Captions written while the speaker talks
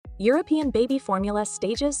European baby formula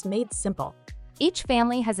stages made simple. Each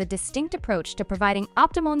family has a distinct approach to providing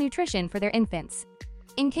optimal nutrition for their infants.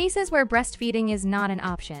 In cases where breastfeeding is not an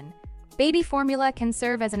option, baby formula can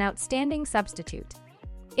serve as an outstanding substitute.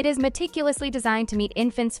 It is meticulously designed to meet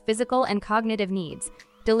infants' physical and cognitive needs,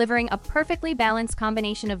 delivering a perfectly balanced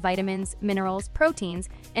combination of vitamins, minerals, proteins,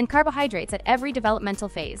 and carbohydrates at every developmental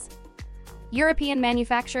phase. European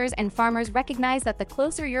manufacturers and farmers recognize that the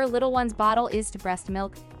closer your little one's bottle is to breast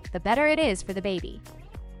milk, the better it is for the baby.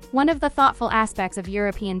 One of the thoughtful aspects of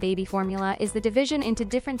European baby formula is the division into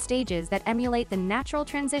different stages that emulate the natural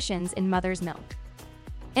transitions in mother's milk.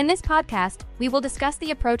 In this podcast, we will discuss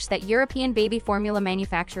the approach that European baby formula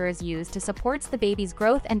manufacturers use to support the baby's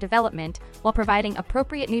growth and development while providing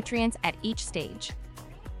appropriate nutrients at each stage.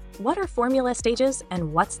 What are formula stages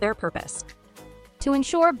and what's their purpose? To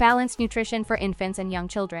ensure balanced nutrition for infants and young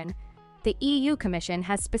children, the EU Commission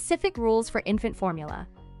has specific rules for infant formula,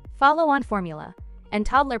 follow-on formula, and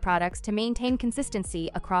toddler products to maintain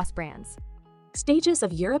consistency across brands. Stages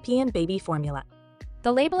of European baby formula.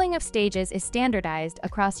 The labeling of stages is standardized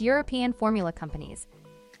across European formula companies,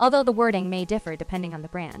 although the wording may differ depending on the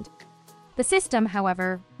brand. The system,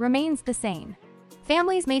 however, remains the same.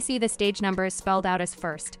 Families may see the stage numbers spelled out as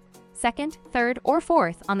first, second, third, or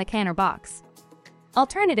fourth on the can or box.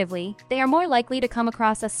 Alternatively, they are more likely to come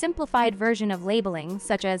across a simplified version of labeling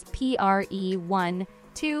such as PRE 1,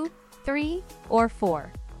 2, 3, or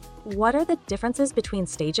 4. What are the differences between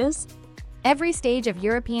stages? Every stage of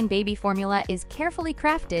European baby formula is carefully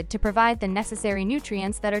crafted to provide the necessary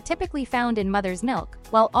nutrients that are typically found in mother's milk,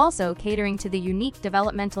 while also catering to the unique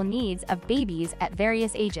developmental needs of babies at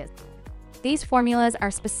various ages. These formulas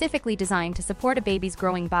are specifically designed to support a baby's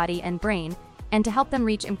growing body and brain and to help them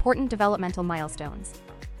reach important developmental milestones.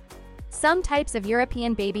 Some types of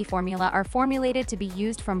European baby formula are formulated to be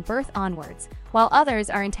used from birth onwards, while others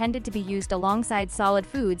are intended to be used alongside solid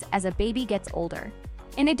foods as a baby gets older.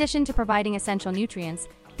 In addition to providing essential nutrients,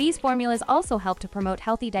 these formulas also help to promote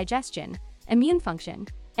healthy digestion, immune function,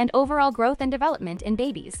 and overall growth and development in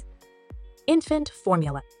babies. Infant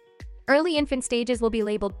formula. Early infant stages will be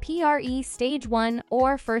labeled PRE Stage 1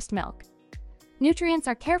 or First Milk. Nutrients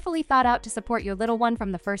are carefully thought out to support your little one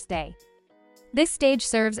from the first day. This stage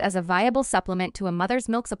serves as a viable supplement to a mother's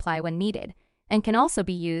milk supply when needed, and can also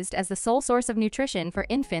be used as the sole source of nutrition for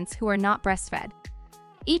infants who are not breastfed.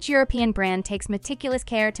 Each European brand takes meticulous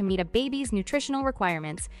care to meet a baby's nutritional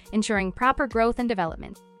requirements, ensuring proper growth and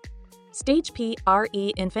development. Stage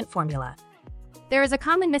PRE infant formula. There is a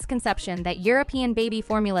common misconception that European baby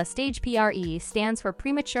formula stage PRE stands for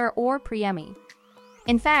premature or preemie.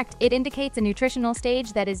 In fact, it indicates a nutritional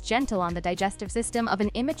stage that is gentle on the digestive system of an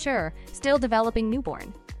immature, still developing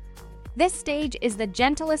newborn. This stage is the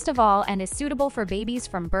gentlest of all and is suitable for babies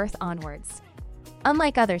from birth onwards.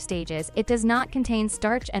 Unlike other stages, it does not contain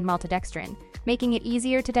starch and maltodextrin, making it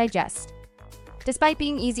easier to digest. Despite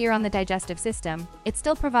being easier on the digestive system, it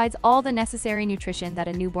still provides all the necessary nutrition that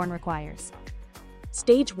a newborn requires.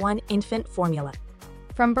 Stage 1 infant formula.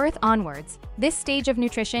 From birth onwards, this stage of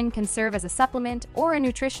nutrition can serve as a supplement or a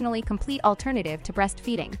nutritionally complete alternative to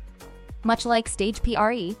breastfeeding. Much like stage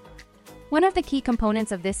PRE, one of the key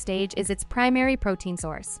components of this stage is its primary protein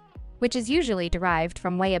source, which is usually derived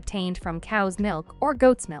from whey obtained from cow's milk or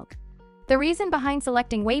goat's milk. The reason behind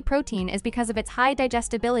selecting whey protein is because of its high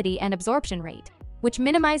digestibility and absorption rate, which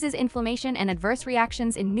minimizes inflammation and adverse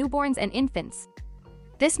reactions in newborns and infants.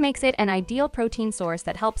 This makes it an ideal protein source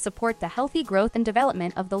that helps support the healthy growth and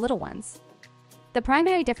development of the little ones. The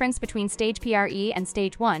primary difference between stage PRE and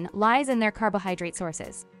stage 1 lies in their carbohydrate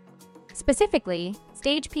sources. Specifically,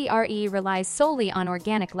 stage PRE relies solely on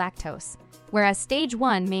organic lactose, whereas stage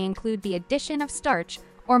 1 may include the addition of starch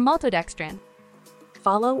or maltodextrin.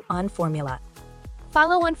 Follow-on formula.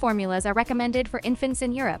 Follow-on formulas are recommended for infants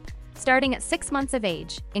in Europe, starting at 6 months of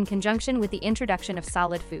age, in conjunction with the introduction of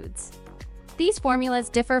solid foods. These formulas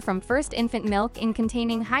differ from first infant milk in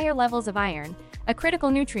containing higher levels of iron, a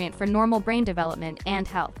critical nutrient for normal brain development and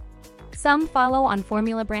health. Some follow-on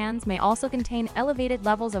formula brands may also contain elevated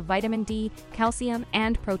levels of vitamin D, calcium,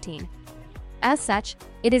 and protein. As such,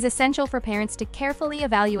 it is essential for parents to carefully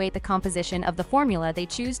evaluate the composition of the formula they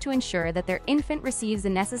choose to ensure that their infant receives the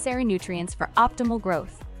necessary nutrients for optimal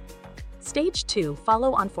growth. Stage 2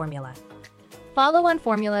 follow-on formula. Follow-on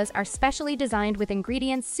formulas are specially designed with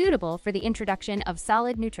ingredients suitable for the introduction of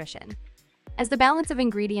solid nutrition. As the balance of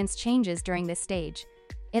ingredients changes during this stage,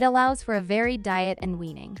 it allows for a varied diet and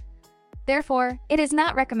weaning. Therefore, it is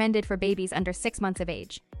not recommended for babies under 6 months of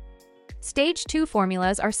age. Stage 2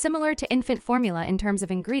 formulas are similar to infant formula in terms of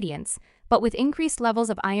ingredients, but with increased levels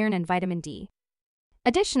of iron and vitamin D.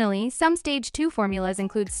 Additionally, some Stage 2 formulas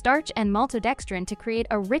include starch and maltodextrin to create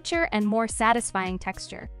a richer and more satisfying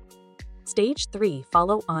texture. Stage 3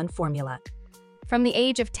 Follow-on formula. From the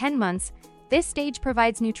age of 10 months, this stage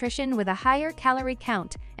provides nutrition with a higher calorie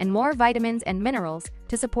count and more vitamins and minerals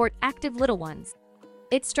to support active little ones.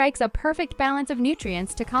 It strikes a perfect balance of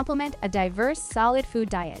nutrients to complement a diverse, solid food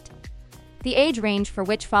diet. The age range for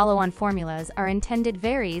which follow-on formulas are intended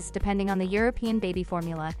varies depending on the European baby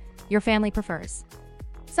formula your family prefers.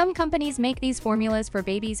 Some companies make these formulas for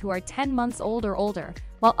babies who are 10 months old or older,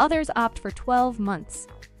 while others opt for 12 months.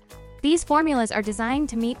 These formulas are designed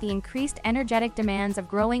to meet the increased energetic demands of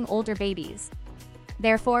growing older babies.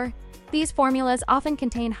 Therefore, these formulas often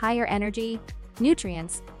contain higher energy,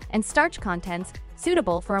 nutrients, and starch contents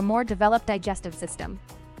suitable for a more developed digestive system.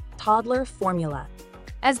 Toddler formula.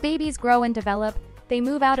 As babies grow and develop, they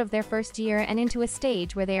move out of their first year and into a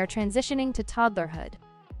stage where they are transitioning to toddlerhood.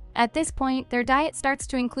 At this point, their diet starts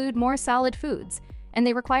to include more solid foods, and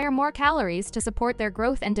they require more calories to support their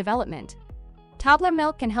growth and development. Toddler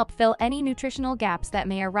milk can help fill any nutritional gaps that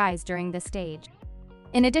may arise during this stage.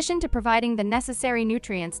 In addition to providing the necessary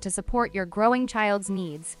nutrients to support your growing child's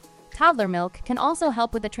needs, toddler milk can also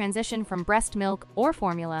help with the transition from breast milk or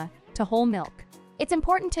formula to whole milk. It's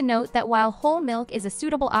important to note that while whole milk is a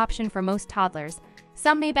suitable option for most toddlers,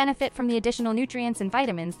 some may benefit from the additional nutrients and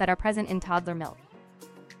vitamins that are present in toddler milk.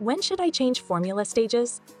 When should I change formula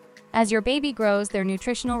stages? As your baby grows, their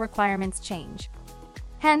nutritional requirements change.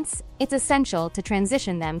 Hence, it's essential to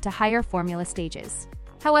transition them to higher formula stages.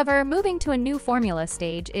 However, moving to a new formula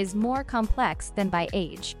stage is more complex than by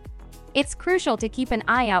age. It's crucial to keep an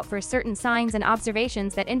eye out for certain signs and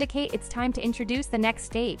observations that indicate it's time to introduce the next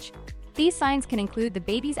stage. These signs can include the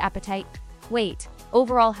baby's appetite, weight,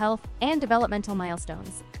 overall health, and developmental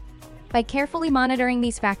milestones. By carefully monitoring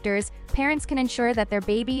these factors, parents can ensure that their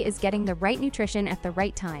baby is getting the right nutrition at the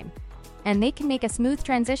right time, and they can make a smooth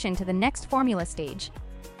transition to the next formula stage.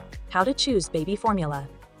 How to choose baby formula.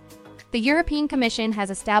 The European Commission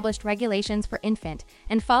has established regulations for infant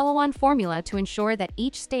and follow-on formula to ensure that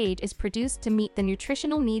each stage is produced to meet the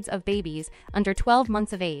nutritional needs of babies under 12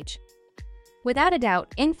 months of age. Without a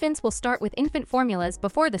doubt, infants will start with infant formulas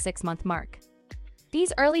before the 6-month mark.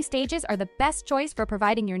 These early stages are the best choice for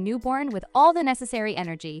providing your newborn with all the necessary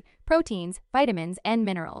energy, proteins, vitamins, and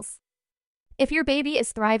minerals. If your baby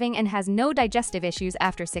is thriving and has no digestive issues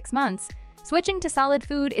after 6 months, switching to solid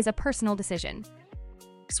food is a personal decision.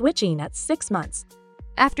 Switching at 6 months.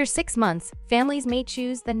 After 6 months, families may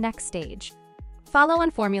choose the next stage.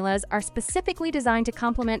 Follow-on formulas are specifically designed to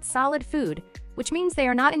complement solid food, which means they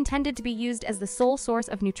are not intended to be used as the sole source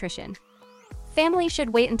of nutrition. Families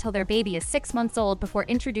should wait until their baby is 6 months old before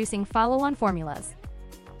introducing follow-on formulas.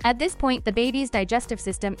 At this point, the baby's digestive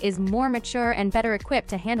system is more mature and better equipped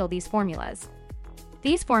to handle these formulas.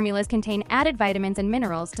 These formulas contain added vitamins and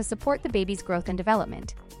minerals to support the baby's growth and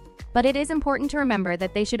development. But it is important to remember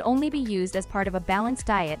that they should only be used as part of a balanced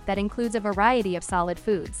diet that includes a variety of solid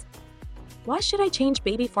foods. Why should I change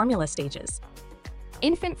baby formula stages?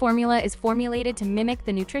 Infant formula is formulated to mimic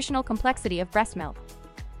the nutritional complexity of breast milk.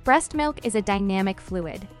 Breast milk is a dynamic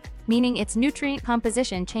fluid, meaning its nutrient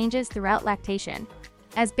composition changes throughout lactation.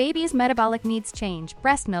 As babies' metabolic needs change,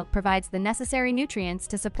 breast milk provides the necessary nutrients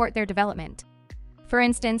to support their development. For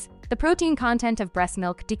instance, the protein content of breast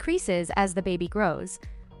milk decreases as the baby grows,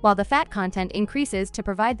 while the fat content increases to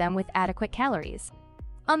provide them with adequate calories.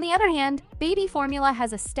 On the other hand, baby formula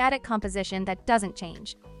has a static composition that doesn't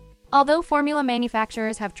change. Although formula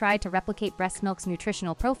manufacturers have tried to replicate breast milk's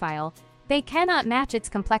nutritional profile, they cannot match its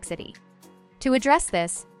complexity. To address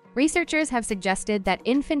this, researchers have suggested that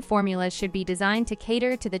infant formulas should be designed to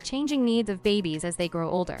cater to the changing needs of babies as they grow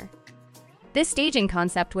older. This staging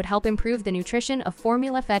concept would help improve the nutrition of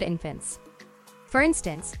formula-fed infants. For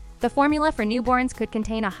instance, the formula for newborns could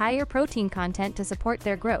contain a higher protein content to support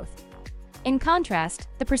their growth. In contrast,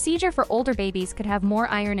 the procedure for older babies could have more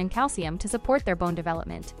iron and calcium to support their bone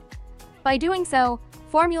development. By doing so,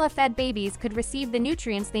 formula-fed babies could receive the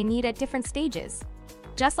nutrients they need at different stages,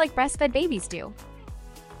 just like breastfed babies do.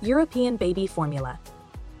 European baby formula.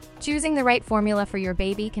 Choosing the right formula for your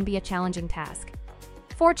baby can be a challenging task.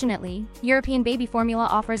 Fortunately, European baby formula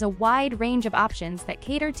offers a wide range of options that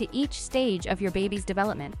cater to each stage of your baby's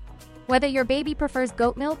development. Whether your baby prefers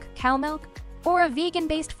goat milk, cow milk, or a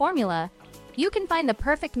vegan-based formula, you can find the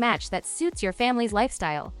perfect match that suits your family's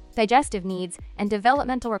lifestyle, digestive needs, and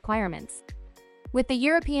developmental requirements. With the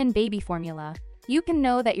European baby formula, you can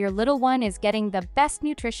know that your little one is getting the best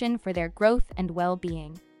nutrition for their growth and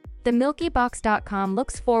well-being. TheMilkyBox.com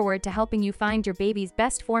looks forward to helping you find your baby's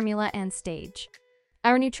best formula and stage.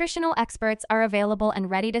 Our nutritional experts are available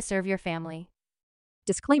and ready to serve your family.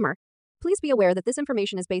 Disclaimer: please be aware that this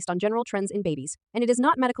information is based on general trends in babies, and it is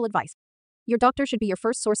not medical advice. Your doctor should be your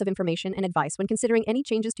first source of information and advice when considering any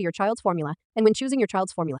changes to your child's formula and when choosing your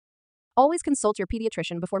child's formula. Always consult your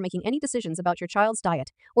pediatrician before making any decisions about your child's diet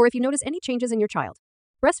or if you notice any changes in your child.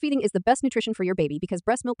 Breastfeeding is the best nutrition for your baby because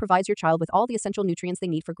breast milk provides your child with all the essential nutrients they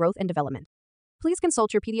need for growth and development. Please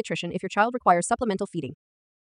consult your pediatrician if your child requires supplemental feeding.